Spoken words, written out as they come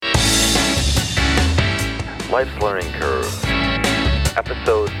Life's Learning Curve,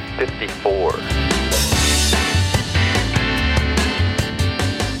 episode 54.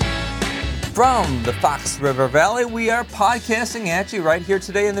 From the Fox River Valley, we are podcasting at you right here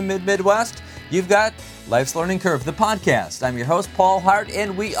today in the Midwest. You've got Life's Learning Curve, the podcast. I'm your host, Paul Hart,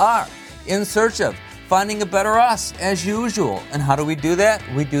 and we are in search of finding a better us, as usual. And how do we do that?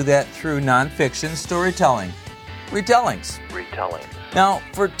 We do that through nonfiction storytelling. Retellings. Now,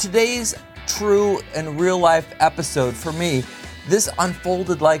 for today's true and real-life episode, for me, this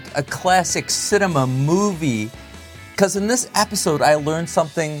unfolded like a classic cinema movie, because in this episode, I learned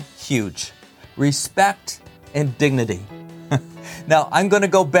something huge. Respect and dignity. Now, I'm going to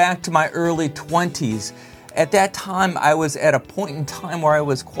go back to my early 20s. At that time, I was at a point in time where I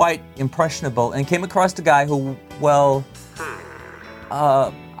was quite impressionable and came across a guy who,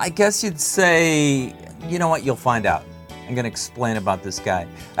 I guess you'd say, you know what, you'll find out. I'm going to explain about this guy.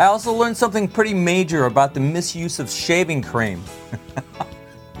 I also learned something pretty major about the misuse of shaving cream.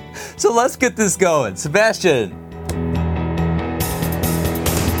 So let's get this going. Sebastian.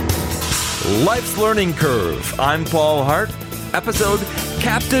 Life's Learning Curve. I'm Paul Hart. Episode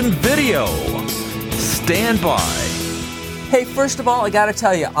Captain Video. Stand by. Hey, first of all, I got to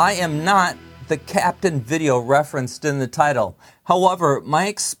tell you, I am not the Captain Video referenced in the title. However, my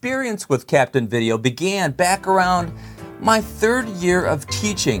experience with Captain Video began back around my third year of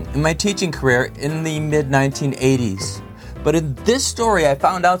teaching in my teaching career in the mid-1980s. But in this story, I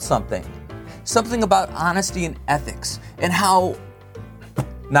found out something about honesty and ethics and how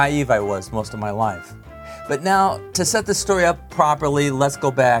naive I was most of my life. But now, to set the story up properly, let's go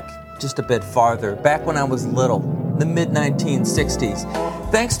back just a bit farther. Back when I was little, the mid-1960s.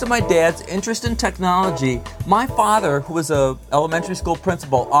 Thanks to my dad's interest in technology, my father, who was an elementary school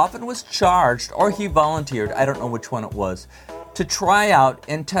principal, often was charged, or he volunteered, I don't know which one it was, to try out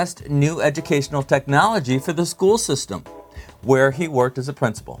and test new educational technology for the school system, where he worked as a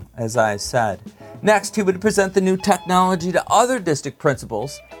principal, as I said. Next, he would present the new technology to other district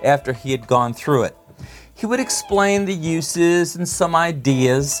principals after he had gone through it. He would explain the uses and some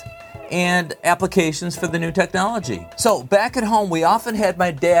ideas and applications for the new technology. So back at home, we often had my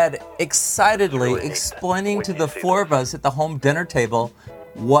dad excitedly explaining to the four of us at the home dinner table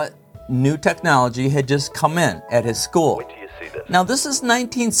what new technology had just come in at his school. Now, this is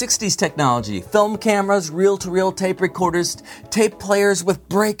 1960s technology. Film cameras, reel-to-reel tape recorders, tape players with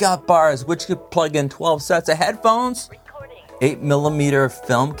breakout bars, which could plug in 12 sets of headphones, 8mm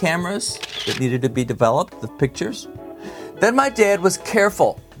film cameras that needed to be developed, the pictures. Then my dad was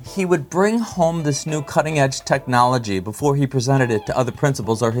careful. He would bring home this new cutting-edge technology before he presented it to other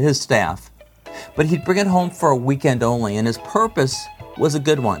principals or his staff. But he'd bring it home for a weekend only, and his purpose was a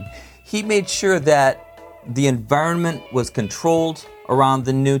good one. He made sure that the environment was controlled around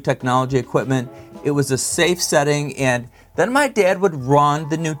the new technology equipment. It was a safe setting, and then my dad would run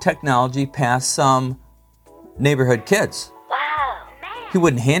the new technology past some neighborhood kids. Wow. He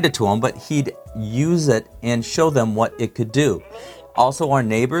wouldn't hand it to them, but he'd use it and show them what it could do. Also, our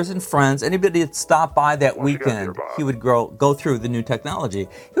neighbors and friends, anybody that stopped by that weekend, he would go through the new technology.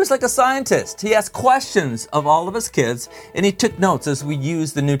 He was like a scientist. He asked questions of all of us kids, and he took notes as we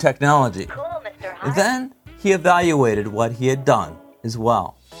used the new technology. Cool, Mr. Hart. And then he evaluated what he had done as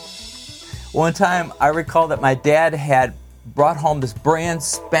well. One time, I recall that my dad had brought home this brand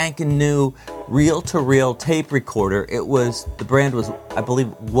spanking new reel-to-reel tape recorder. The brand was, I believe,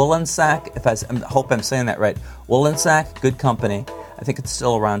 Wollensak. I hope I'm saying that right. Wollensak, good company. I think it's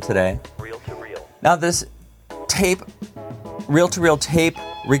still around today. Reel-to-reel. Now, this reel-to-reel tape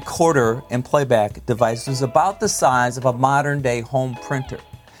recorder and playback device was about the size of a modern-day home printer.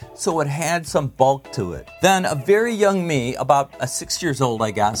 So it had some bulk to it. Then a very young me, about 6 years old,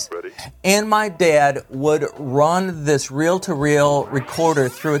 I guess, and my dad would run this reel-to-reel recorder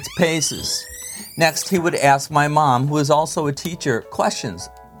through its paces. Next, he would ask my mom, who is also a teacher, questions,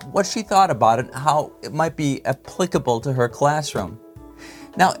 what she thought about it, how it might be applicable to her classroom.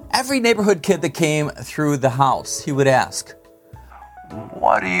 Now, every neighborhood kid that came through the house, he would ask,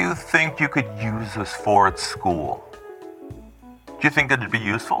 what do you think you could use this for at school? Do you think it'd be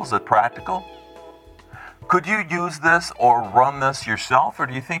useful? Is it practical? Could you use this or run this yourself, or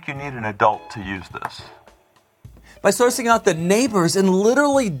do you think you need an adult to use this? By sourcing out the neighbors and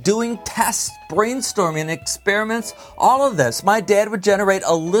literally doing tests, brainstorming, experiments, all of this, my dad would generate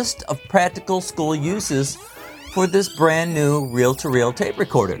a list of practical school uses for this brand new reel-to-reel tape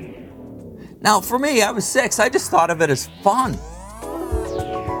recorder. Now, for me, I was 6. I just thought of it as fun.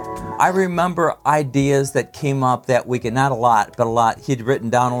 I remember ideas that came up that weekend, not a lot, but a lot. He'd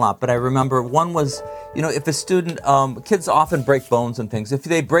written down a lot, but I remember one was, if a student, kids often break bones and things. If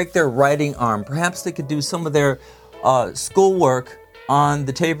they break their writing arm, perhaps they could do some of their schoolwork on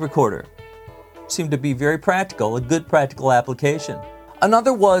the tape recorder. Seemed to be very practical, a good practical application.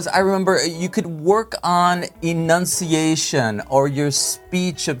 Another was, I remember you could work on enunciation or your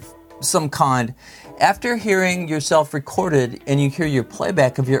speech of some kind. After hearing yourself recorded and you hear your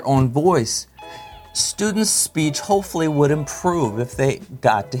playback of your own voice, students' speech hopefully would improve if they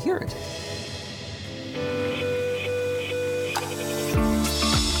got to hear it.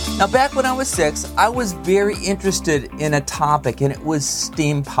 Now, back when I was 6, I was very interested in a topic, and it was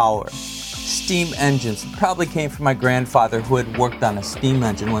steam power. Steam engines. It probably came from my grandfather, who had worked on a steam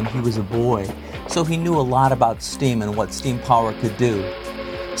engine when he was a boy. So he knew a lot about steam and what steam power could do.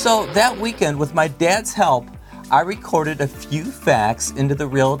 So that weekend, with my dad's help, I recorded a few facts into the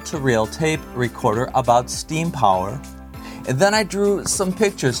reel-to-reel tape recorder about steam power. And then I drew some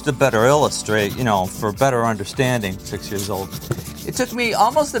pictures to better illustrate, for better understanding, 6 years old. It took me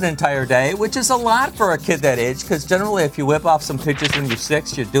almost an entire day, which is a lot for a kid that age, because generally if you whip off some pictures when you're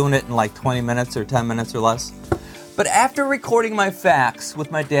 6, you're doing it in like 20 minutes or 10 minutes or less. But after recording my facts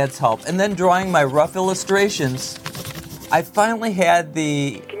with my dad's help and then drawing my rough illustrations, I finally had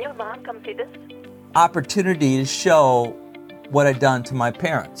the opportunity to show what I'd done to my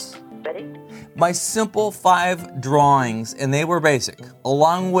parents. Ready? My simple 5 drawings, and they were basic,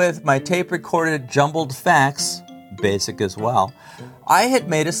 along with my tape-recorded jumbled facts, basic as well, I had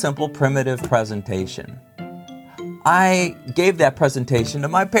made a simple primitive presentation. I gave that presentation to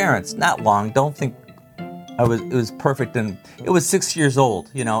my parents. Not long, don't think it was perfect, and it was 6 years old.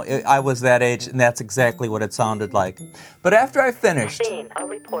 I was that age, and that's exactly what it sounded like. But after I finished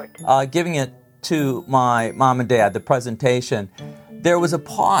giving it to my mom and dad, the presentation, there was a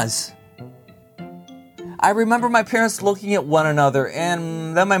pause. I remember my parents looking at one another,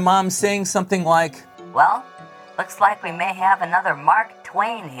 and then my mom saying something like, "Well, looks like we may have another Mark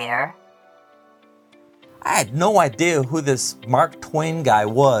Twain here." I had no idea who this Mark Twain guy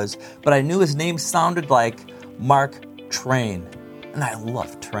was, but I knew his name sounded like Mark Train, and I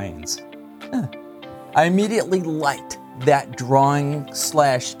love trains. I immediately liked that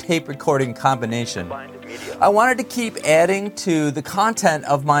drawing/tape recording combination. I wanted to keep adding to the content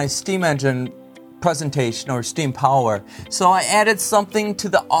of my steam engine presentation or steam power, so I added something to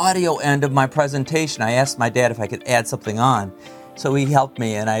the audio end of my presentation. I asked my dad if I could add something on, so he helped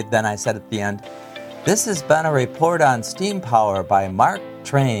me, and then I said at the end, "This has been a report on steam power by Mark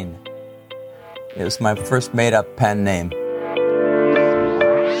Train." It was my first made-up pen name.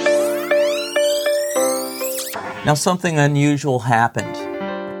 Now, something unusual happened.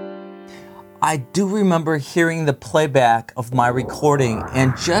 I do remember hearing the playback of my recording,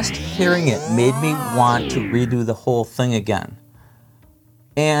 and just hearing it made me want to redo the whole thing again.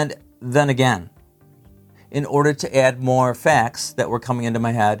 And then again, in order to add more facts that were coming into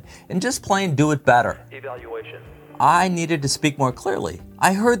my head, and just plain do it better. Evaluation. I needed to speak more clearly.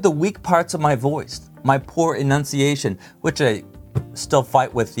 I heard the weak parts of my voice, my poor enunciation, which I still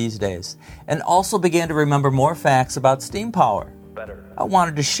fight with these days, and also began to remember more facts about steam power. Better. I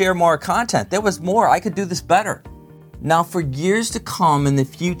wanted to share more content. There was more. I could do this better. Now, for years to come in the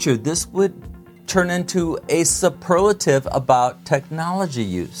future, this would turn into a superlative about technology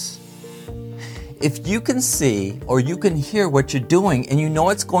use. If you can see or you can hear what you're doing and you know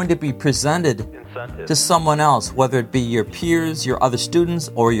it's going to be presented to someone else, whether it be your peers, your other students,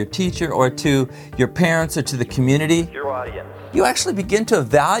 or your teacher, or to your parents, or to the community, Your audience. you actually begin to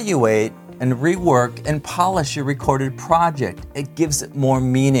evaluate and rework and polish your recorded project. It gives it more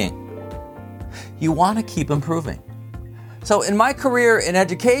meaning. You want to keep improving. So in my career in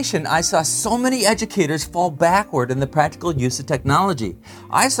education, I saw so many educators fall backward in the practical use of technology.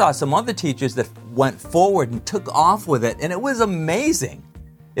 I saw some other teachers that went forward and took off with it, and it was amazing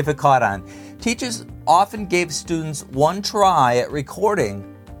if it caught on. Teachers often gave students one try at recording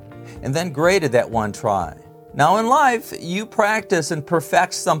and then graded that one try. Now in life, you practice and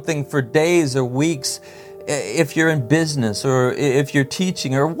perfect something for days or weeks. If you're in business or if you're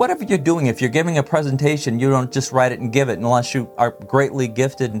teaching or whatever you're doing, if you're giving a presentation, you don't just write it and give it unless you are greatly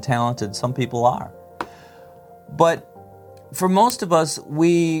gifted and talented. Some people are. But for most of us,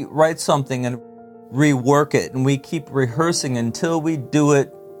 we write something and rework it, and we keep rehearsing until we do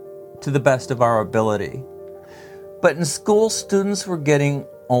it to the best of our ability. But in school, students were getting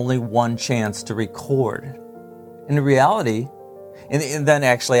only one chance to record. In reality, and then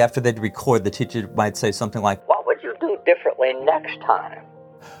actually after they'd record, the teacher might say something like, "What would you do differently next time?"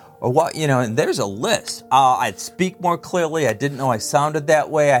 Or what, and there's a list. I'd speak more clearly. I didn't know I sounded that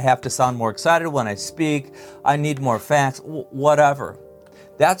way. I have to sound more excited when I speak. I need more facts, whatever.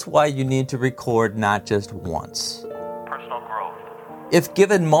 That's why you need to record not just once. Personal growth. If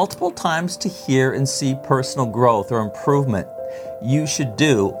given multiple times to hear and see personal growth or improvement, you should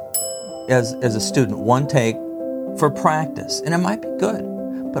do, as a student, one take for practice. And it might be good,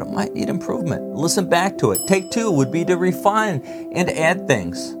 but it might need improvement. Listen back to it. Take 2 would be to refine and add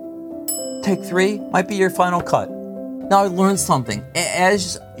things. Take 3 might be your final cut. Now I learned something.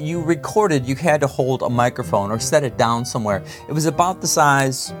 As you recorded, you had to hold a microphone or set it down somewhere. It was about the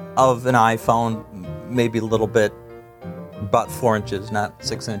size of an iPhone, maybe a little bit, about 4 inches, not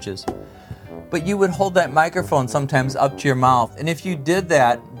 6 inches. But you would hold that microphone sometimes up to your mouth. And if you did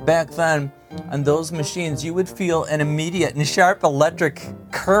that back then on those machines, you would feel an immediate and sharp electric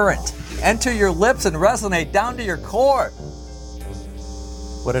current enter your lips and resonate down to your core.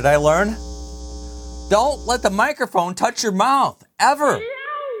 What did I learn? Don't let the microphone touch your mouth, ever.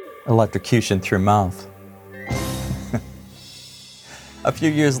 Electrocution through mouth. A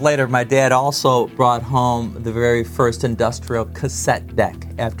few years later, my dad also brought home the very first industrial cassette deck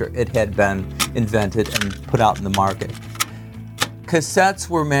after it had been invented and put out in the market. Cassettes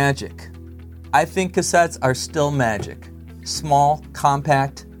were magic. I think cassettes are still magic. Small,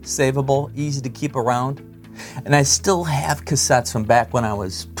 compact, savable, easy to keep around. And I still have cassettes from back when I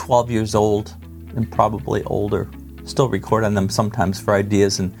was 12 years old and probably older. Still record on them sometimes for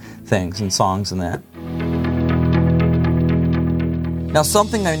ideas and things and songs and that. Now,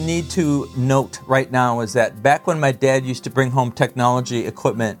 something I need to note right now is that back when my dad used to bring home technology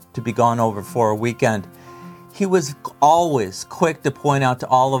equipment to be gone over for a weekend, he was always quick to point out to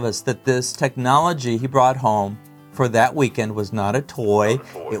all of us that this technology he brought home for that weekend was not a toy.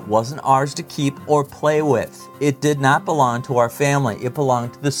 It wasn't ours to keep or play with. It did not belong to our family. It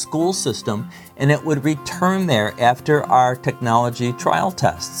belonged to the school system, and it would return there after our technology trial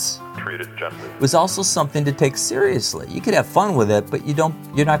tests. Treated gently. It was also something to take seriously. You could have fun with it, but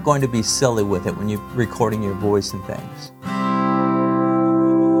you're not going to be silly with it when you're recording your voice and things.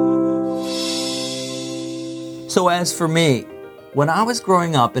 So as for me, when I was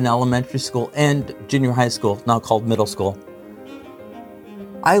growing up in elementary school and junior high school, now called middle school,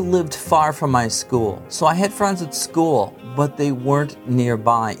 I lived far from my school. So I had friends at school, but they weren't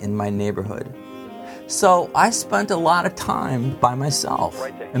nearby in my neighborhood. So I spent a lot of time by myself,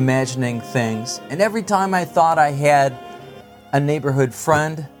 imagining things. And every time I thought I had a neighborhood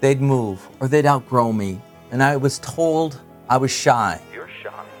friend, they'd move or they'd outgrow me. And I was told I was shy. You're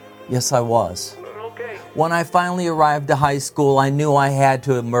shy. Yes, I was. Okay. When I finally arrived to high school, I knew I had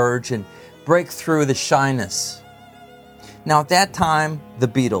to emerge and break through the shyness. Now, at that time, the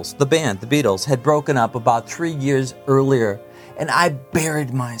Beatles, had broken up about 3 years earlier, and I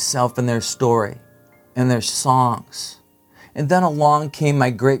buried myself in their story and their songs. And then along came my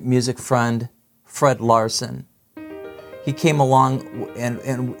great music friend, Fred Larson. He came along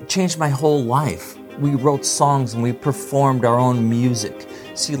and changed my whole life. We wrote songs and we performed our own music.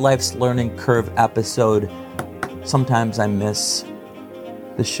 See Life's Learning Curve episode. Sometimes I miss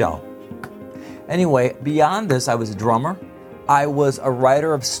the show. Anyway, beyond this, I was a drummer. I was a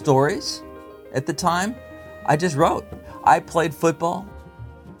writer of stories at the time. I just wrote. I played football.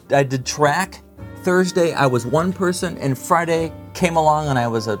 I did track. Thursday, I was one person, and Friday came along and I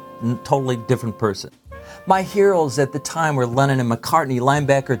was a totally different person. My heroes at the time were Lennon and McCartney,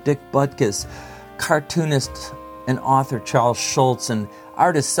 linebacker Dick Butkus, cartoonist and author Charles Schultz, and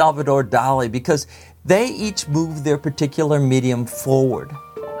artist Salvador Dali, because they each moved their particular medium forward.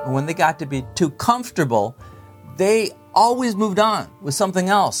 And when they got to be too comfortable, they always moved on with something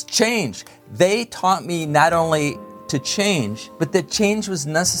else, change. They taught me not only to change, but that change was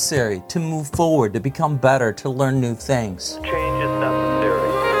necessary to move forward, to become better, to learn new things. Change is necessary.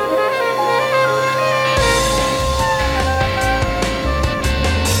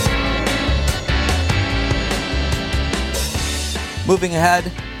 Moving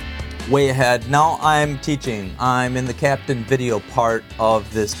ahead, way ahead. Now I'm teaching. I'm in the Captain Video part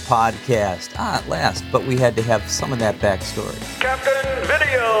of this podcast. At last, but we had to have some of that backstory. Captain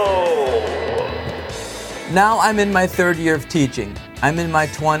Video! Now I'm in my third year of teaching. I'm in my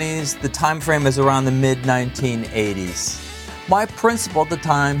 20s. The time frame is around the mid-1980s. My principal at the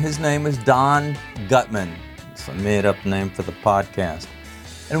time, his name was Don Gutman. It's a made-up name for the podcast.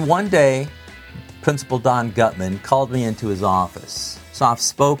 And one day, Principal Don Gutman called me into his office.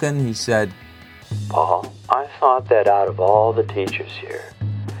 Soft-spoken, he said, Paul, I thought that out of all the teachers here,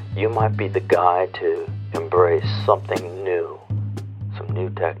 you might be the guy to embrace something new, some new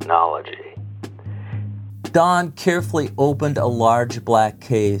technology. Don carefully opened a large black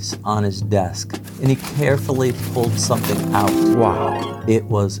case on his desk, and he carefully pulled something out. Wow. It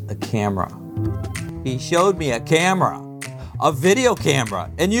was a camera. He showed me a camera, a video camera,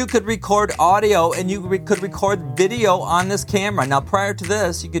 and you could record audio and you could record video on this camera. Now, prior to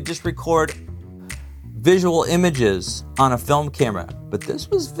this, you could just record visual images on a film camera, but this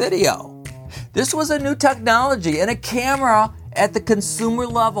was video. This was a new technology and a camera at the consumer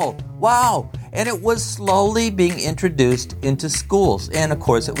level. Wow. And it was slowly being introduced into schools. And of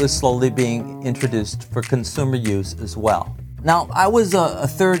course, it was slowly being introduced for consumer use as well. Now, I was a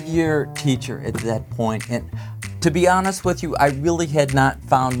third-year teacher at that point, and to be honest with you, I really had not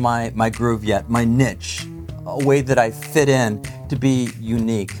found my groove yet, my niche, a way that I fit in to be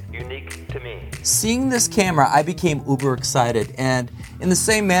unique. Unique to me. Seeing this camera, I became uber excited, and in the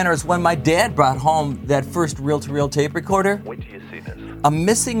same manner as when my dad brought home that first reel-to-reel tape recorder, Wait till you see this. a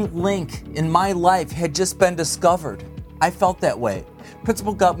missing link in my life had just been discovered. I felt that way.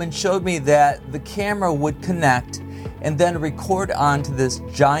 Principal Gutman showed me that the camera would connect and then record onto this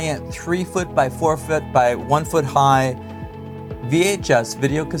giant 3 foot by 4 foot by 1 foot high VHS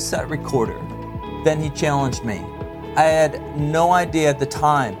video cassette recorder. Then he challenged me. I had no idea at the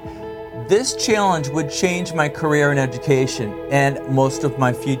time. This challenge would change my career in education and most of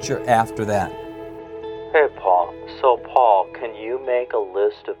my future after that. Hey, Paul. So, Paul, can you make a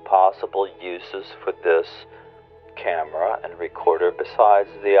list of possible uses for this camera and recorder besides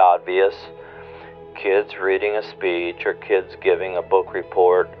the obvious? Kids reading a speech or kids giving a book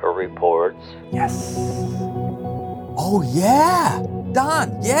report or reports? Yes. Oh, yeah.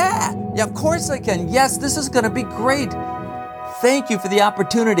 Don, yeah. Yeah, of course I can. Yes, this is going to be great. Thank you for the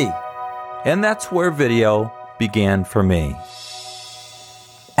opportunity. And that's where video began for me.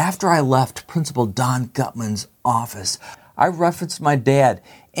 After I left Principal Don Gutman's office, I referenced my dad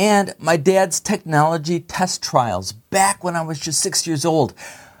and my dad's technology test trials back when I was just 6 years old.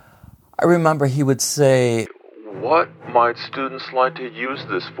 I remember he would say, What might students like to use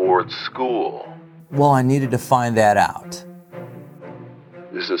this for at school? well, I needed to find that out.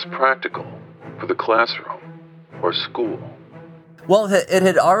 Is this practical for the classroom or school? Well, it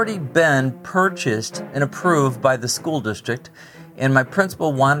had already been purchased and approved by the school district, and my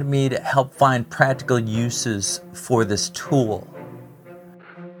principal wanted me to help find practical uses for this tool.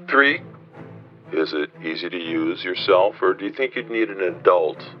 3, is it easy to use yourself, or do you think you'd need an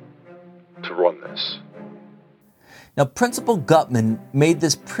adult to run this? Now, Principal Gutman made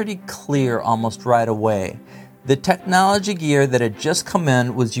this pretty clear almost right away. The technology gear that had just come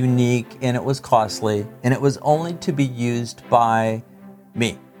in was unique and it was costly, and it was only to be used by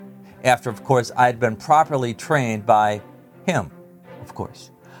me. After, of course, I'd been properly trained by him, of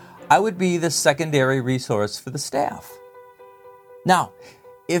course. I would be the secondary resource for the staff. Now,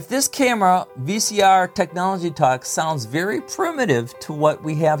 if this camera, VCR technology talk, sounds very primitive to what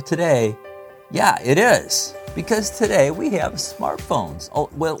we have today, yeah, it is. Because today we have smartphones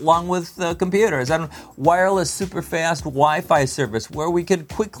along with computers and wireless super fast Wi-Fi service where we can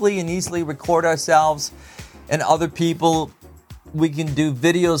quickly and easily record ourselves and other people. We can do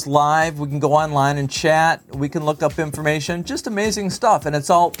videos live. We can go online and chat. We can look up information. Just amazing stuff. And it's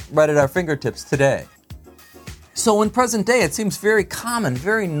all right at our fingertips today. So in present day, it seems very common,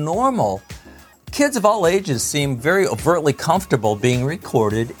 very normal. Kids of all ages seem very overtly comfortable being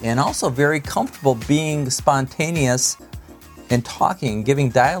recorded and also very comfortable being spontaneous and talking, giving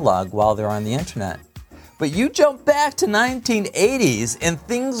dialogue while they're on the internet. But you jump back to 1980s and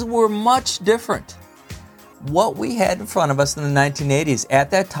things were much different. What we had in front of us in the 1980s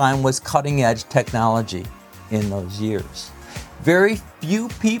at that time was cutting edge technology in those years. Very few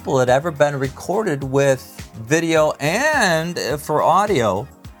people had ever been recorded with video and for audio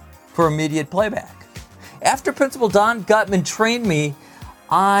for immediate playback. After Principal Don Gutman trained me,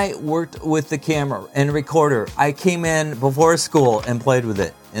 I worked with the camera and recorder. I came in before school and played with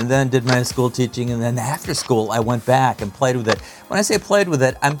it, and then did my school teaching, and then after school I went back and played with it. When I say played with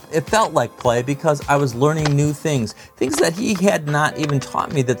it, it felt like play because I was learning new things that he had not even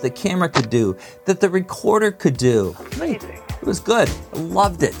taught me that the camera could do, that the recorder could do. Amazing. It was good. I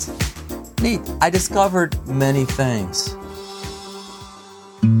loved it. Neat. I discovered many things.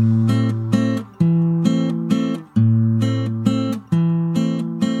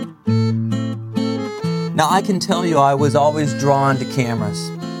 Now, I can tell you I was always drawn to cameras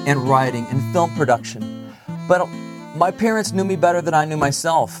and writing and film production, but my parents knew me better than I knew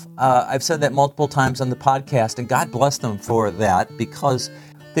myself. I've said that multiple times on the podcast, and God bless them for that, because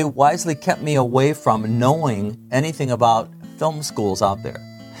they wisely kept me away from knowing anything about film schools out there.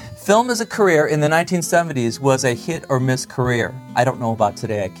 Film as a career in the 1970s was a hit or miss career. I don't know about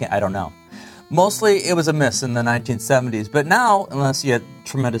today. I don't know. Mostly it was a miss in the 1970s, but now, unless you had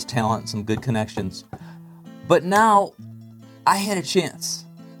tremendous talent and some good connections, but now I had a chance.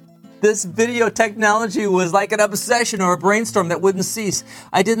 This video technology was like an obsession or a brainstorm that wouldn't cease.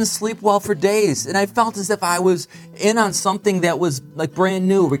 I didn't sleep well for days, and I felt as if I was in on something that was like brand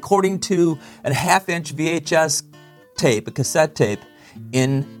new, recording to a half-inch VHS tape, a cassette tape,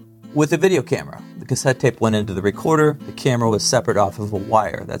 with a video camera. The cassette tape went into the recorder. The camera was separate off of a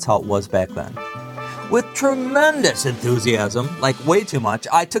wire. That's how it was back then. With tremendous enthusiasm, like way too much,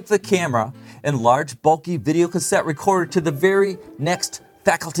 I took the camera and large, bulky video cassette recorder to the very next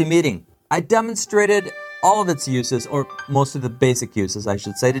faculty meeting. I demonstrated all of its uses, or most of the basic uses, I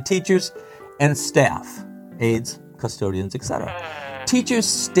should say, to teachers and staff, aides, custodians, etc. Teachers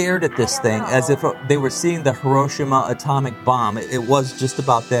stared at this thing as if they were seeing the Hiroshima atomic bomb. It was just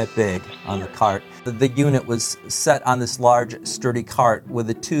about that big on the cart. The unit was set on this large, sturdy cart with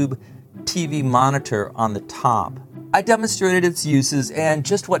a tube TV monitor on the top. I demonstrated its uses and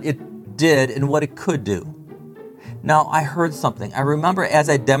just what it did and what it could do. Now, I heard something. I remember as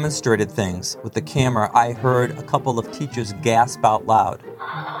I demonstrated things with the camera, I heard a couple of teachers gasp out loud.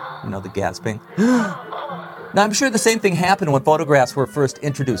 You know, the gasping. Now, I'm sure the same thing happened when photographs were first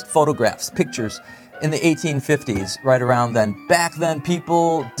introduced. Photographs, pictures, in the 1850s, right around then. Back then,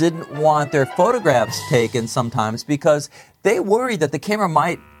 people didn't want their photographs taken sometimes because they worried that the camera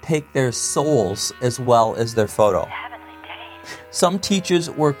might take their souls as well as their photo. Some teachers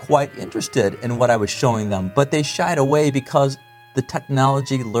were quite interested in what I was showing them, but they shied away because the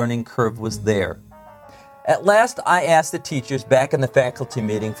technology learning curve was there. At last, I asked the teachers back in the faculty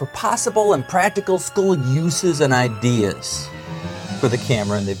meeting for possible and practical school uses and ideas for the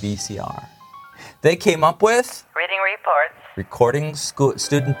camera and the VCR. They came up with Reading reports. recording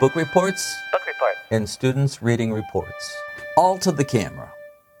student book reports Book report. and students' reading reports, all to the camera.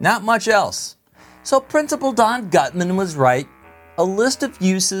 Not much else. So Principal Don Gutman was right. A list of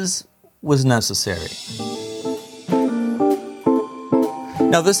uses was necessary.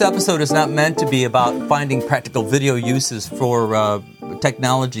 Now, this episode is not meant to be about finding practical video uses for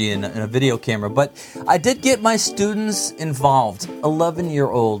technology in a video camera, but I did get my students involved.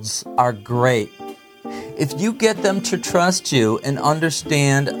 11-year-olds are great. If you get them to trust you and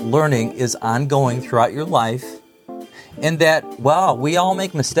understand learning is ongoing throughout your life, and that, well, we all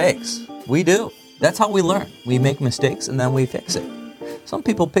make mistakes. We do. That's how we learn. We make mistakes and then we fix it. Some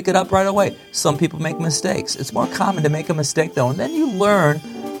people pick it up right away. Some people make mistakes. It's more common to make a mistake, though, and then you learn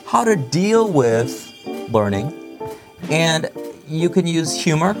how to deal with learning. And you can use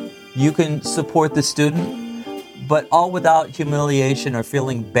humor. You can support the student, but all without humiliation or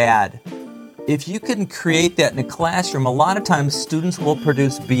feeling bad. If you can create that in a classroom, a lot of times students will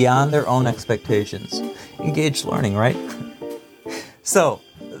produce beyond their own expectations. Engaged learning, right? So,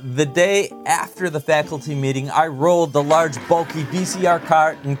 the day after the faculty meeting, I rolled the large, bulky VCR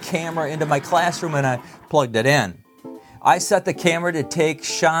cart and camera into my classroom and I plugged it in. I set the camera to take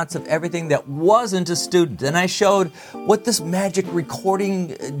shots of everything that wasn't a student, and I showed what this magic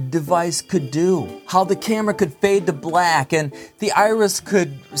recording device could do, how the camera could fade to black, and the iris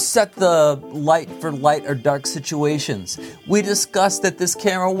could set the light for light or dark situations. We discussed that this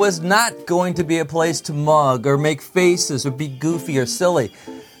camera was not going to be a place to mug or make faces or be goofy or silly.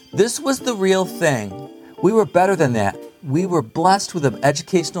 This was the real thing. We were better than that. We were blessed with an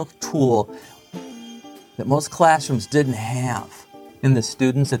educational tool that most classrooms didn't have. And the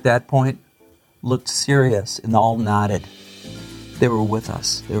students at that point looked serious and all nodded. They were with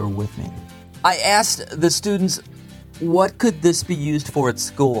us. They were with me. I asked the students, what could this be used for at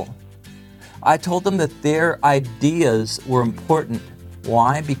school? I told them that their ideas were important.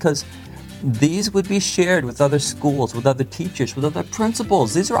 Why? Because these would be shared with other schools, with other teachers, with other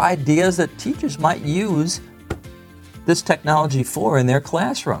principals. These are ideas that teachers might use this technology for in their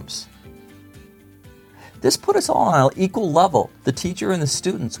classrooms. This put us all on an equal level, the teacher and the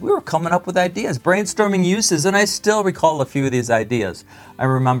students. We were coming up with ideas, brainstorming uses, and I still recall a few of these ideas. I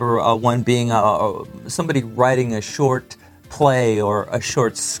remember one being somebody writing a short play or a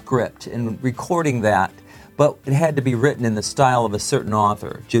short script and recording that, but it had to be written in the style of a certain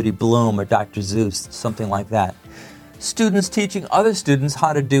author, Judy Blume or Dr. Seuss, something like that. Students teaching other students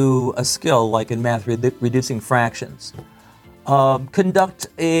how to do a skill, like in math, reducing fractions. Conduct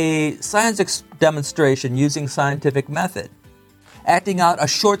a science demonstration using scientific method. Acting out a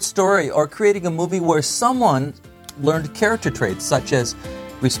short story or creating a movie where someone learned character traits such as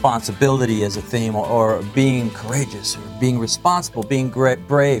responsibility as a theme, or being courageous, or being responsible, being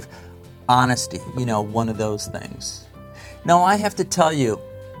brave, honesty, one of those things. Now, I have to tell you,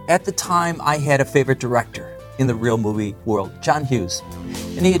 at the time I had a favorite director. in the real movie world, John Hughes.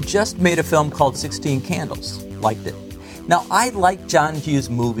 And he had just made a film called 16 Candles. Liked it. Now, I liked John Hughes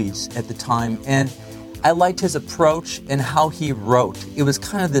movies at the time, and I liked his approach and how he wrote. It was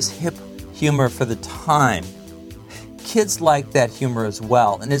kind of this hip humor for the time. Kids liked that humor as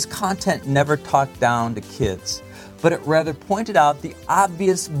well, and his content never talked down to kids, but it rather pointed out the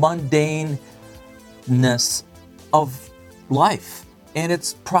obvious mundaneness of life and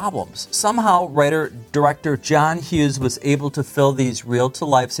its problems. Somehow, writer-director John Hughes was able to fill these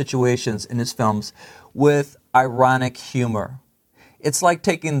real-to-life situations in his films with ironic humor. It's like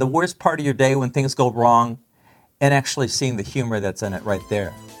taking the worst part of your day when things go wrong and actually seeing the humor that's in it right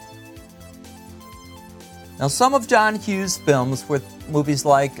there. Now, some of John Hughes' films were movies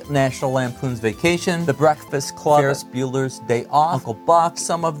like National Lampoon's Vacation, The Breakfast Club, Ferris Bueller's Day Off, Uncle Buck,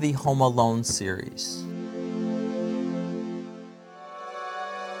 some of the Home Alone series.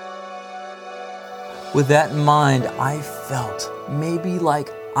 With that in mind, I felt maybe like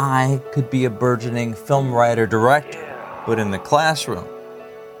I could be a burgeoning film writer-director, but in the classroom.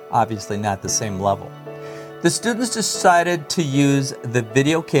 Obviously not the same level. The students decided to use the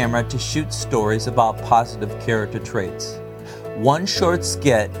video camera to shoot stories about positive character traits. One short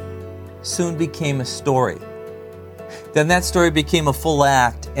skit soon became a story. Then that story became a full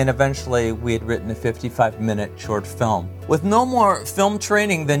act, and eventually we had written a 55-minute short film. With no more film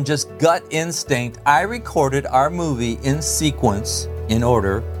training than just gut instinct, I recorded our movie in sequence, in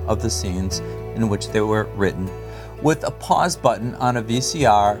order of the scenes in which they were written, with a pause button on a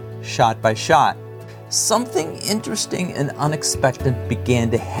VCR, shot by shot. Something interesting and unexpected began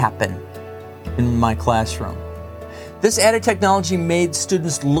to happen in my classroom. This added technology made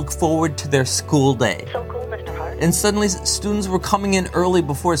students look forward to their school day. So cool, Mr. Hart. And suddenly students were coming in early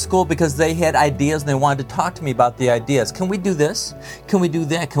before school because they had ideas and they wanted to talk to me about the ideas. Can we do this? Can we do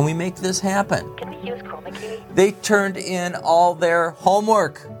that? Can we make this happen? Can we use chroma key? They turned in all their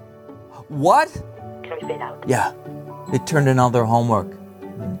homework. What? Can we fade out? Yeah, they turned in all their homework.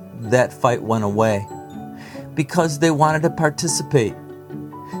 That fight went away because they wanted to participate.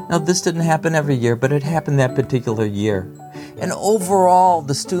 Now, this didn't happen every year, but it happened that particular year. And overall,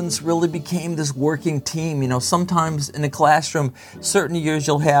 the students really became this working team. You know, sometimes in a classroom, certain years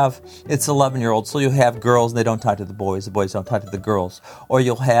you'll have, it's 11-year-olds, so you'll have girls and they don't talk to the boys don't talk to the girls. Or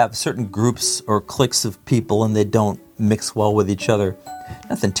you'll have certain groups or cliques of people and they don't mix well with each other.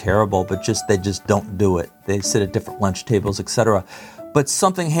 Nothing terrible, but they just don't do it. They sit at different lunch tables, etc. But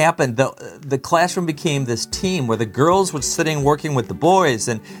something happened. The classroom became this team where the girls were sitting working with the boys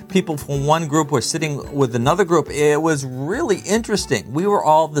and people from one group were sitting with another group. It was really interesting. We were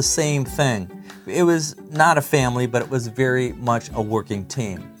all the same thing. It was not a family, but it was very much a working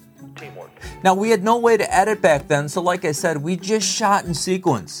team. Teamwork. Now, we had no way to edit back then, so like I said, we just shot in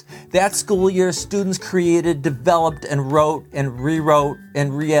sequence. That school year, students created, developed, and wrote, and rewrote,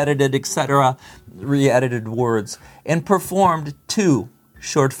 and re-edited, etc., re-edited words, and performed 2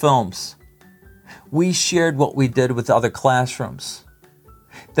 short films. We shared what we did with other classrooms.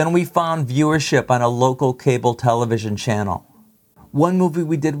 Then we found viewership on a local cable television channel. One movie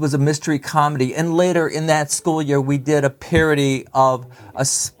we did was a mystery comedy, and later in that school year, we did a parody of a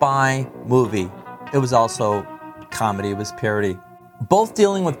spy movie. It was also comedy, it was parody. Both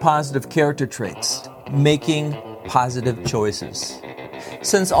dealing with positive character traits, making positive choices.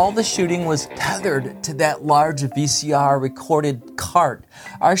 Since all the shooting was tethered to that large VCR recorded cart,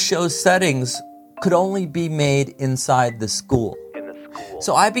 our show's settings could only be made inside the school. In the school.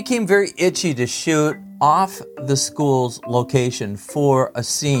 So I became very itchy to shoot off the school's location for a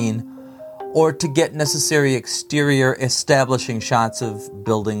scene or to get necessary exterior establishing shots of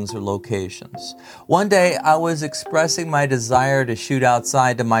buildings or locations. One day, I was expressing my desire to shoot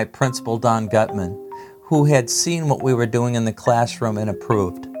outside to my principal, Don Gutman, who had seen what we were doing in the classroom and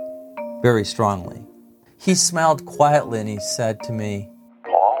approved very strongly. He smiled quietly and he said to me,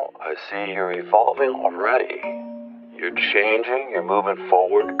 Paul, I see you're evolving already. You're changing, you're moving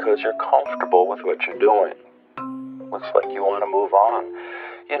forward because you're comfortable with what you're doing. Looks like you want to move on.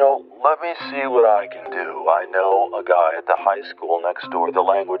 You know, let me see what I can do. I know a guy at the high school next door, the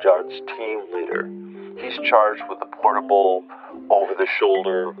language arts team leader. He's charged with a portable,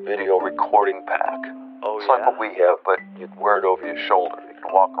 over-the-shoulder video recording pack. Oh, It's like what we have, but you'd wear it over your shoulder. You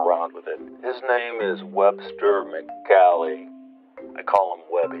can walk around with it. His name is Webster McCallie. I call him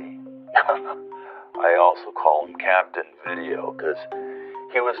Webby. I also call him Captain Video because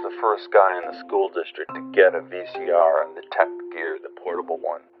he was the first guy in the school district to get a VCR and the tech gear, the portable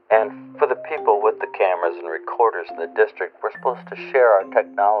one. And for the people with the cameras and recorders in the district, we're supposed to share our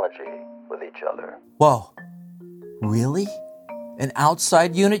technology with each other. Whoa, really? An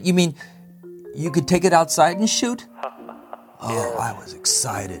outside unit? You mean you could take it outside and shoot? Oh, I was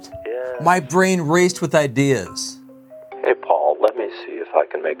excited. My brain raced with ideas. Hey, Paul, let me see if I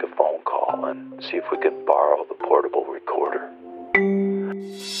can make a phone call and see if we can borrow the portable recorder.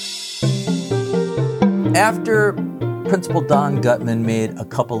 After Principal Don Gutman made a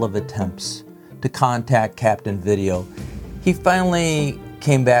couple of attempts to contact Captain Video, he finally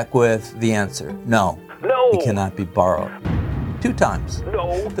came back with the answer. No, it cannot be borrowed. 2 times.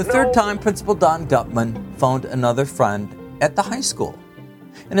 The third time, Principal Don Gutman phoned another friend at the high school,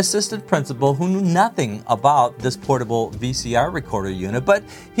 an assistant principal who knew nothing about this portable VCR recorder unit, but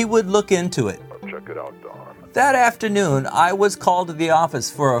he would look into it. Check it out, Don. That afternoon, I was called to the office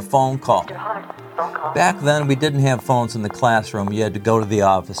for a phone call. Phone call. Back then, we didn't have phones in the classroom. You had to go to the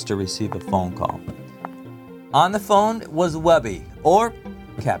office to receive a phone call. On the phone was Webby, or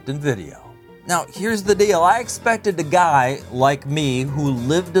Captain Video. Now, here's the deal. I expected a guy like me who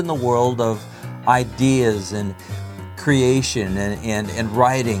lived in the world of ideas and creation and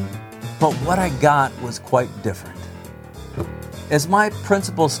writing, but what I got was quite different. As my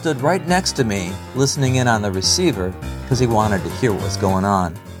principal stood right next to me, listening in on the receiver, because he wanted to hear what was going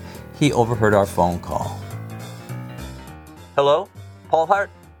on, he overheard our phone call. Hello? Paul Hart?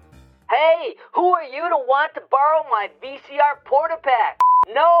 Hey, who are you to want to borrow my VCR Portapack?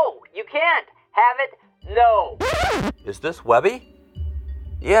 No, you can't. Have it? No. Is this Webby?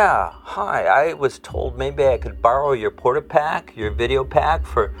 Yeah, hi. I was told maybe I could borrow your Portapack, your video pack,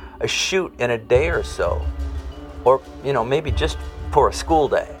 for a shoot in a day or so. Or, maybe just for a school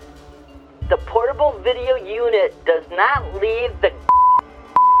day. The portable video unit does not leave the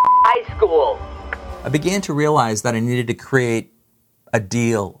high school. I began to realize that I needed to create a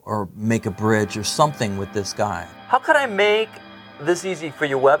deal or make a bridge or something with this guy. How could I make this easy for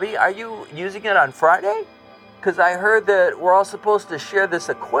you, Webby? Are you using it on Friday? Because I heard that we're all supposed to share this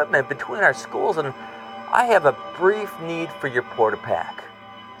equipment between our schools, and I have a brief need for your Portapack.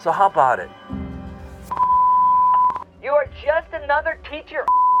 So how about it? You are just another teacher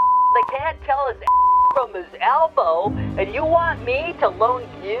that can't tell his from his elbow, and you want me to loan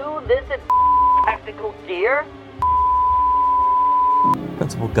you this technical gear?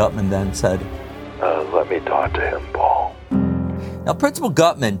 Principal Gutman then said, Let me talk to him, Paul. Now, Principal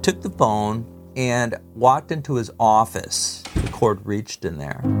Gutman took the phone and walked into his office. The cord reached in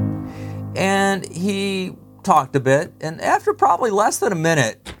there. And he talked a bit, and after probably less than a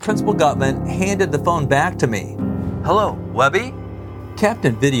minute, Principal Gutman handed the phone back to me. Hello, Webby?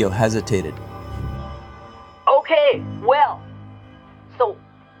 Captain Video hesitated. Okay, well, so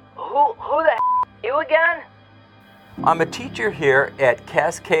who the you again? I'm a teacher here at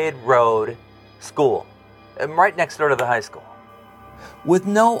Cascade Road School. I'm right next door to the high school. With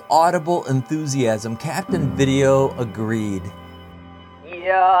no audible enthusiasm, Captain Video agreed.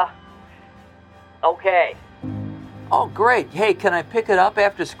 Yeah. Okay. Oh, great. Hey, can I pick it up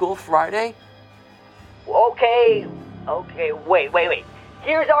after school Friday? Okay, wait.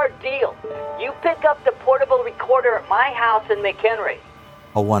 Here's our deal. You pick up the portable recorder at my house in McHenry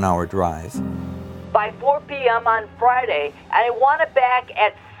A 1-hour drive. by 4 p.m. on Friday, and I want it back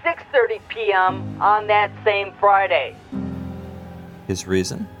at 6:30 p.m. on that same Friday. His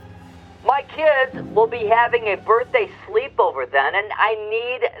reason? My kids will be having a birthday sleepover then, and I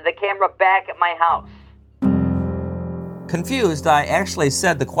need the camera back at my house. Confused, I actually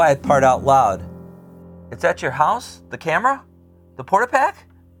said the quiet part out loud. It's at your house? The camera? The Portapack?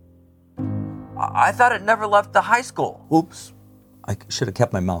 I thought it never left the high school. Oops. I should have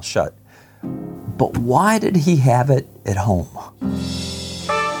kept my mouth shut. But why did he have it at home?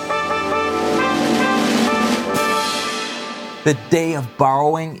 The day of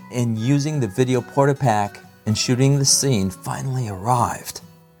borrowing and using the video Portapack and shooting the scene finally arrived.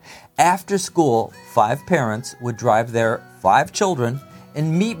 After school, 5 parents would drive their 5 children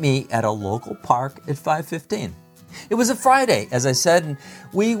and meet me at a local park at 5:15. It was a Friday, as I said, and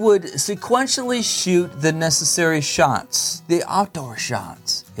we would sequentially shoot the necessary shots, the outdoor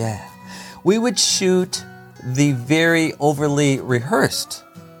shots. Yeah. We would shoot the very overly rehearsed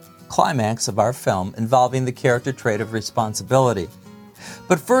climax of our film involving the character trait of responsibility.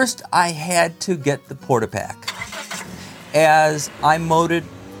 But first, I had to get the Portapack. As I motored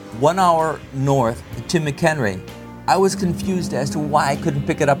 1 hour north to McHenry, I was confused as to why I couldn't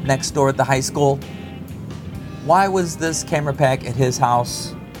pick it up next door at the high school. Why was this camera pack at his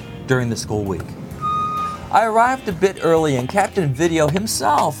house during the school week? I arrived a bit early and Captain Video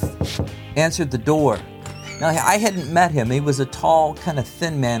himself answered the door. Now, I hadn't met him. He was a tall, kind of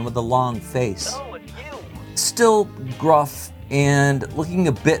thin man with a long face. Still gruff and looking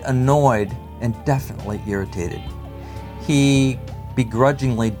a bit annoyed and definitely irritated. He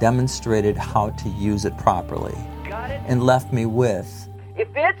begrudgingly demonstrated how to use it properly and left me with, If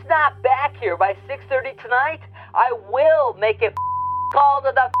it's not back here by 6:30 tonight, I will make a call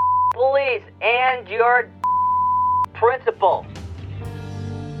to the police and your principal.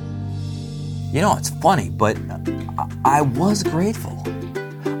 you know, it's funny, but I was grateful.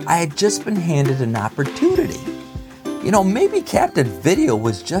 I had just been handed an opportunity. You know, maybe Captain Video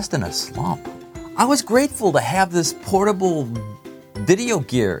was just in a slump. I was grateful to have this portable video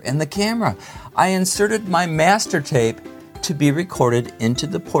gear and the camera. I inserted my master tape to be recorded into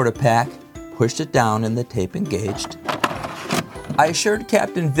the Portapack, pushed it down, and the tape engaged. I assured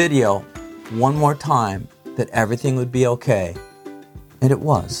Captain Video one more time that everything would be okay, and it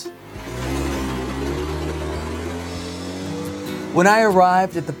was. When I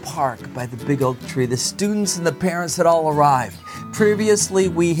arrived at the park by the big oak tree, the students and the parents had all arrived. Previously,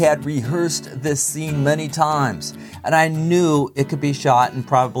 we had rehearsed this scene many times, and I knew it could be shot in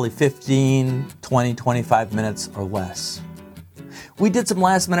probably 15, 20, 25 minutes or less. We did some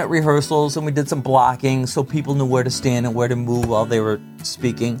last-minute rehearsals, and we did some blocking so people knew where to stand and where to move while they were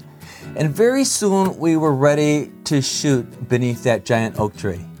speaking. And very soon, we were ready to shoot beneath that giant oak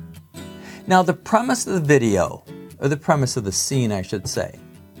tree. Now, the premise of the video, or the premise of the scene, I should say,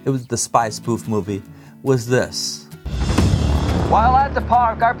 it was the spy spoof movie, was this. While at the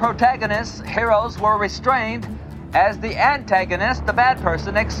park, our protagonists, heroes, were restrained as the antagonist, the bad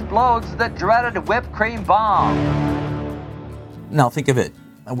person, explodes the dreaded whipped cream bomb. Now think of it.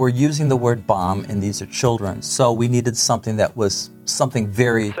 We're using the word bomb, and these are children, so we needed something that was something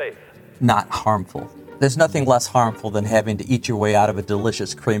very not harmful. There's nothing less harmful than having to eat your way out of a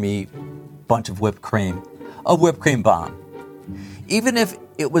delicious, creamy bunch of whipped cream. A whipped cream bomb. Even if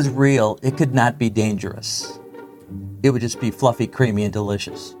it was real, it could not be dangerous. It would just be fluffy, creamy, and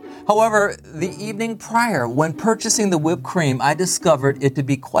delicious. However, the evening prior, when purchasing the whipped cream, I discovered it to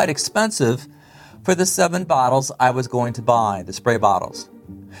be quite expensive for the 7 bottles I was going to buy, the spray bottles.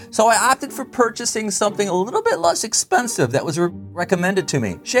 So I opted for purchasing something a little bit less expensive that was recommended to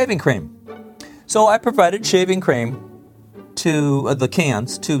me, shaving cream. So I provided shaving cream to the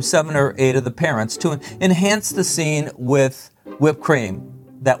cans to 7 or 8 of the parents to enhance the scene with whipped cream,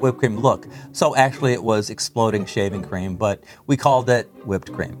 that whipped cream look. So actually it was exploding shaving cream, but we called it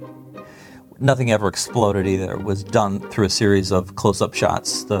whipped cream. Nothing ever exploded either. It was done through a series of close-up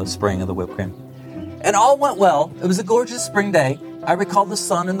shots, the spraying of the whipped cream. And all went well. It was a gorgeous spring day. I recall the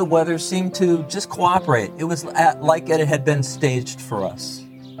sun and the weather seemed to just cooperate. It was like it had been staged for us.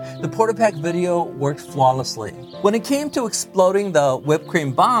 The Portapack video worked flawlessly. When it came to exploding the whipped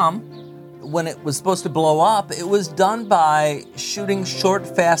cream bomb, when it was supposed to blow up, it was done by shooting short,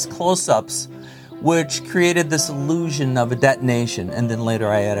 fast close-ups, which created this illusion of a detonation, and then later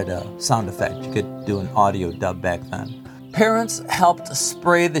I added a sound effect. You could do an audio dub back then. Parents helped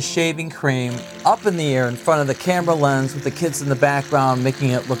spray the shaving cream up in the air in front of the camera lens with the kids in the background, making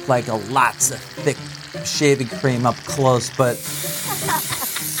it look like a lots of thick shaving cream up close, but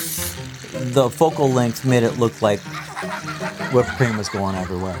the focal length made it look like whipped cream was going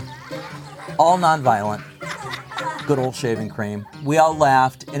everywhere. All nonviolent, good old shaving cream. We all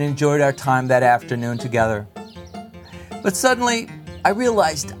laughed and enjoyed our time that afternoon together. But suddenly, I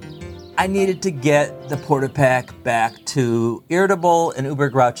realized I needed to get the Portapack back to irritable and uber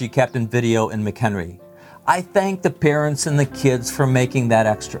grouchy Captain Video and McHenry. I thanked the parents and the kids for making that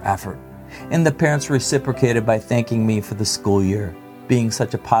extra effort, and the parents reciprocated by thanking me for the school year being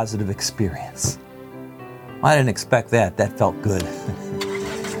such a positive experience. I didn't expect that. That felt good.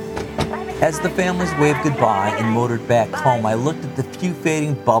 As the families waved goodbye and motored back home, I looked at the few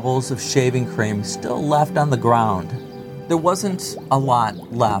fading bubbles of shaving cream still left on the ground. There wasn't a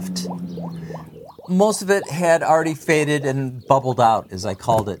lot left. Most of it had already faded and bubbled out, as I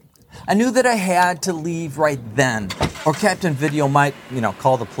called it. I knew that I had to leave right then, or Captain Video might,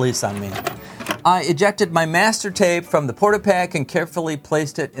 call the police on me. I ejected my master tape from the Portapack and carefully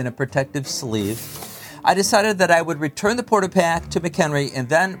placed it in a protective sleeve. I decided that I would return the Portapack to McHenry and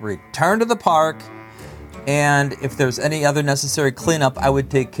then return to the park, and if there's any other necessary cleanup, I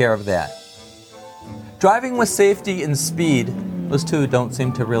would take care of that. Driving with safety and speed, those two don't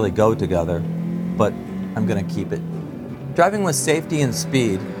seem to really go together, but I'm going to keep it. Driving with safety and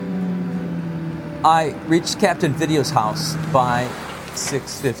speed, I reached Captain Video's house by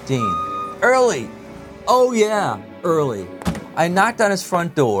 6:15. Early! Oh yeah, early. I knocked on his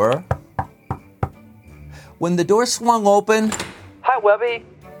front door. When the door swung open, Hi, Webby.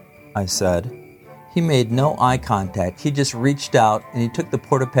 I said. He made no eye contact. He just reached out and he took the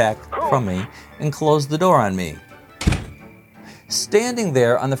Portapack from me and closed the door on me. Standing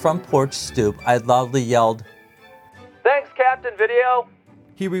there on the front porch stoop, I loudly yelled, Thanks, Captain. Captain Video?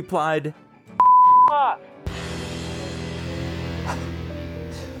 He replied, Off.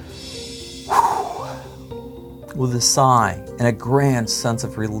 with a sigh and a grand sense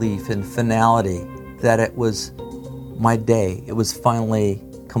of relief and finality that it was my day. It was finally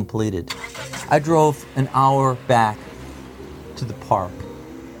completed. I drove an hour back to the park.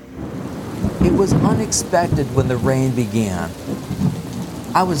 It was unexpected when the rain began.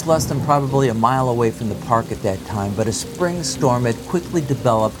 I was less than probably a mile away from the park at that time, but a spring storm had quickly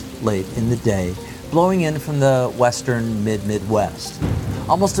developed late in the day, blowing in from the western Midwest.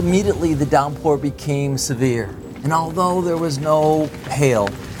 Almost immediately, the downpour became severe, and although there was no hail,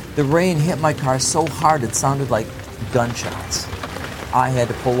 the rain hit my car so hard it sounded like gunshots. I had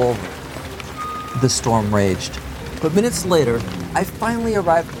to pull over. The storm raged. But minutes later, I finally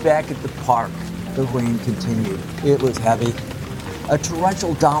arrived back at the park. The rain continued. It was heavy. A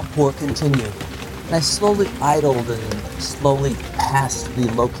torrential downpour continued, and I slowly idled and slowly passed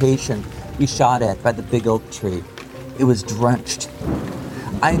the location we shot at by the big oak tree. It was drenched.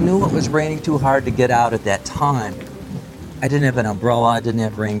 I knew it was raining too hard to get out at that time. I didn't have an umbrella, I didn't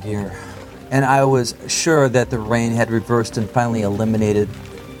have rain gear, and I was sure that the rain had reversed and finally eliminated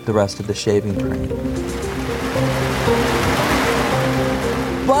the rest of the shaving cream.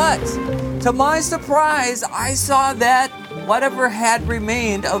 But to my surprise, I saw that whatever had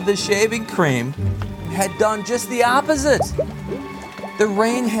remained of the shaving cream had done just the opposite. The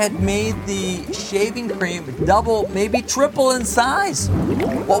rain had made the shaving cream double, maybe triple in size.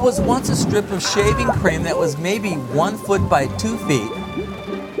 What was once a strip of shaving cream that was maybe 1 foot by 2 feet,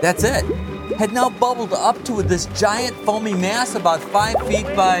 that's it, had now bubbled up to this giant foamy mass about 5 feet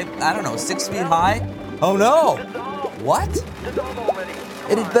by, 6 feet high. Oh no! What?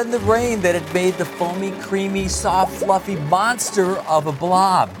 It had been the rain that had made the foamy, creamy, soft, fluffy monster of a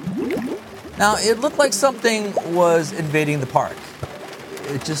blob. Now, it looked like something was invading the park.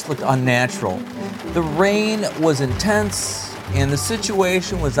 It just looked unnatural. The rain was intense, and the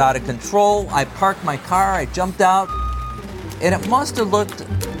situation was out of control. I parked my car, I jumped out, and it must have looked,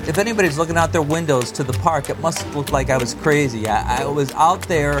 if anybody's looking out their windows to the park, it must have looked like I was crazy. I was out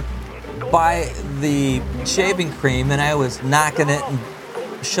there by the shaving cream, and I was knocking it and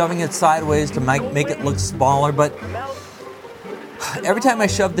shoving it sideways to make it look smaller, but every time I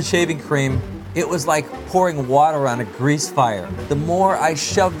shoved the shaving cream, it was like pouring water on a grease fire. The more I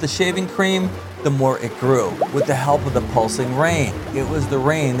shoved the shaving cream, the more it grew with the help of the pulsing rain. It was the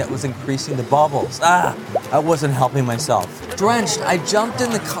rain that was increasing the bubbles. I wasn't helping myself. Drenched, I jumped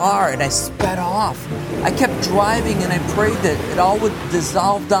in the car and I sped off. I kept driving and I prayed that it all would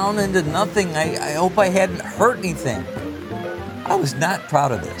dissolve down into nothing. I hope I hadn't hurt anything. I was not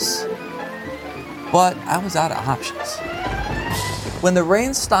proud of this, but I was out of options. When the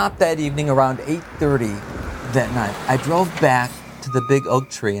rain stopped that evening around 8:30 that night, I drove back to the big oak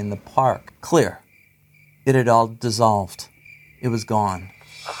tree in the park. Clear. It had all dissolved. It was gone.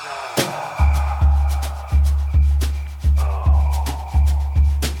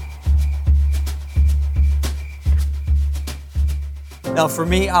 Now for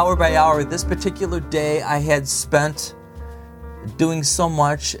me, hour by hour, this particular day I had spent doing so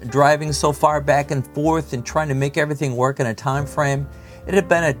much, driving so far back and forth and trying to make everything work in a time frame. It had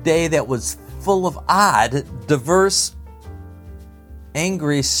been a day that was full of odd, diverse,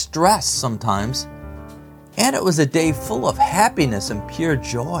 angry stress sometimes. And it was a day full of happiness and pure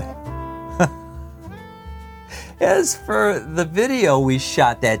joy. As for the video we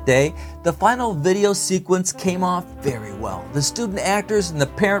shot that day, the final video sequence came off very well. The student actors and the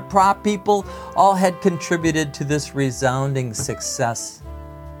parent prop people all had contributed to this resounding success.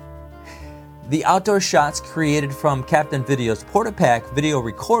 The outdoor shots created from Captain Video's Portapak video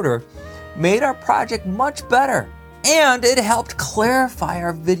recorder made our project much better, and it helped clarify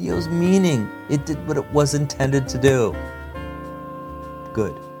our video's meaning. It did what it was intended to do.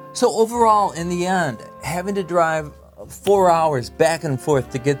 Good. So overall, in the end, having to drive 4 hours back and forth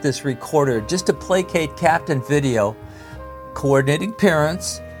to get this recorder just to placate Captain Video, coordinating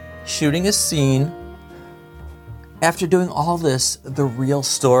parents, shooting a scene. After doing all this, the real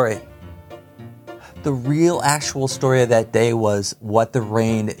story, the real actual story of that day was what the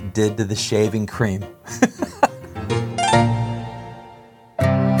rain did to the shaving cream.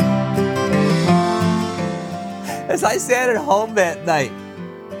 As I sat at home that night,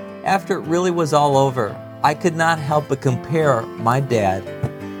 after it really was all over, I could not help but compare my dad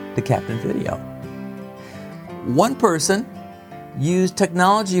to Captain Video. One person used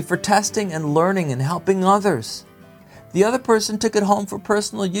technology for testing and learning and helping others. The other person took it home for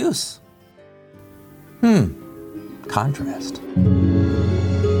personal use. Contrast.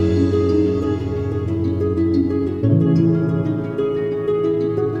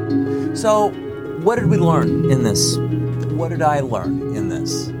 So, what did we learn in this? What did I learn in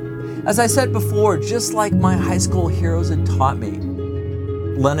this? As I said before, just like my high school heroes had taught me,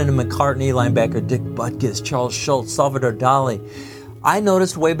 Lennon and McCartney, linebacker Dick Butkus, Charles Schultz, Salvador Dali, I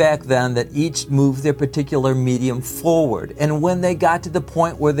noticed way back then that each moved their particular medium forward. And when they got to the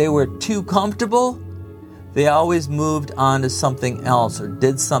point where they were too comfortable, they always moved on to something else or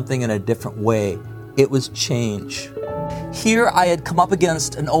did something in a different way. It was change. Here I had come up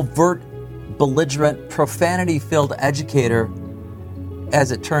against an overt, belligerent, profanity-filled educator,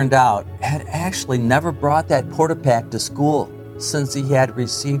 as it turned out, had actually never brought that quarter pack to school. Since he had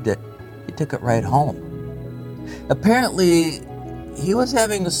received it, he took it right home. Apparently, he was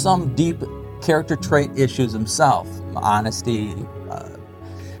having some deep character trait issues himself. Honesty,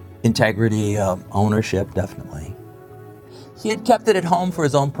 integrity, ownership, definitely. He had kept it at home for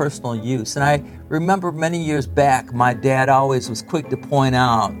his own personal use. And I remember many years back, my dad always was quick to point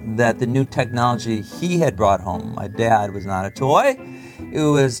out that the new technology he had brought home, my dad, was not a toy. It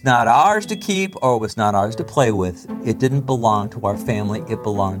was not ours to keep or it was not ours to play with. It didn't belong to our family. It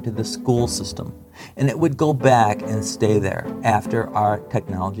belonged to the school system. And it would go back and stay there after our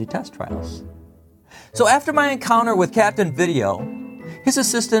technology test trials. So after my encounter with Captain Video, his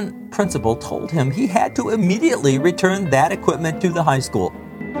assistant principal told him he had to immediately return that equipment to the high school.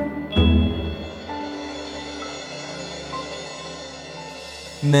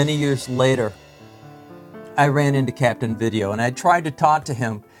 Many years later, I ran into Captain Video and I tried to talk to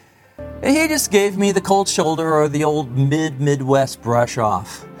him, and he just gave me the cold shoulder or the old Midwest brush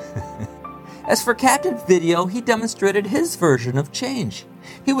off. As for Captain Video, he demonstrated his version of change.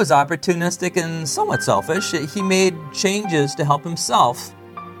 He was opportunistic and somewhat selfish. He made changes to help himself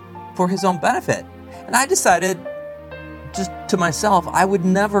for his own benefit. And I decided, just to myself, I would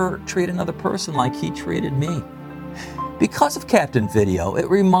never treat another person like he treated me. Because of Captain Video, it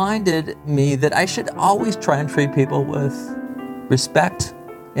reminded me that I should always try and treat people with respect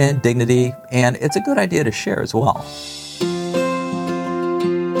and dignity, and it's a good idea to share as well.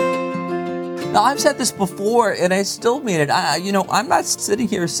 Now, I've said this before, and I still mean it. I'm not sitting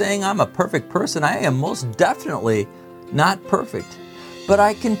here saying I'm a perfect person. I am most definitely not perfect. But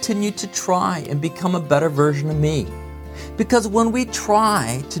I continue to try and become a better version of me. Because when we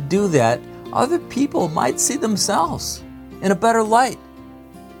try to do that, other people might see themselves in a better light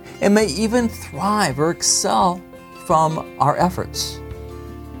and may even thrive or excel from our efforts.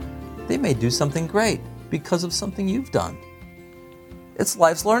 They may do something great because of something you've done. It's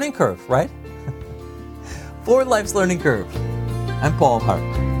life's learning curve, right? For Life's Learning Curve, I'm Paul Hart.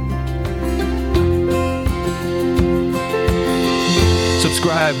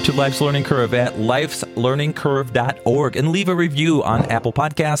 Subscribe to Life's Learning Curve at lifeslearningcurve.org and leave a review on Apple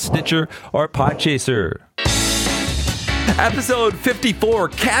Podcasts, Stitcher, or Podchaser. Episode 54,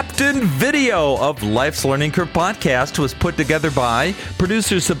 Captain Video of Life's Learning Curve podcast was put together by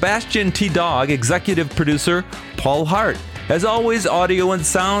producer Sebastian T. Dog, executive producer Paul Hart. As always, audio and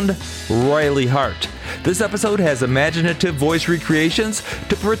sound, Riley Hart. This episode has imaginative voice recreations.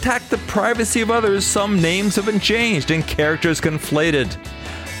 To protect the privacy of others, some names have been changed and characters conflated.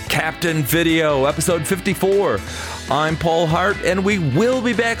 Captain Video, episode 54. I'm Paul Hart, and we will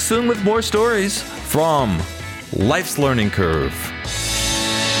be back soon with more stories from Life's Learning Curve.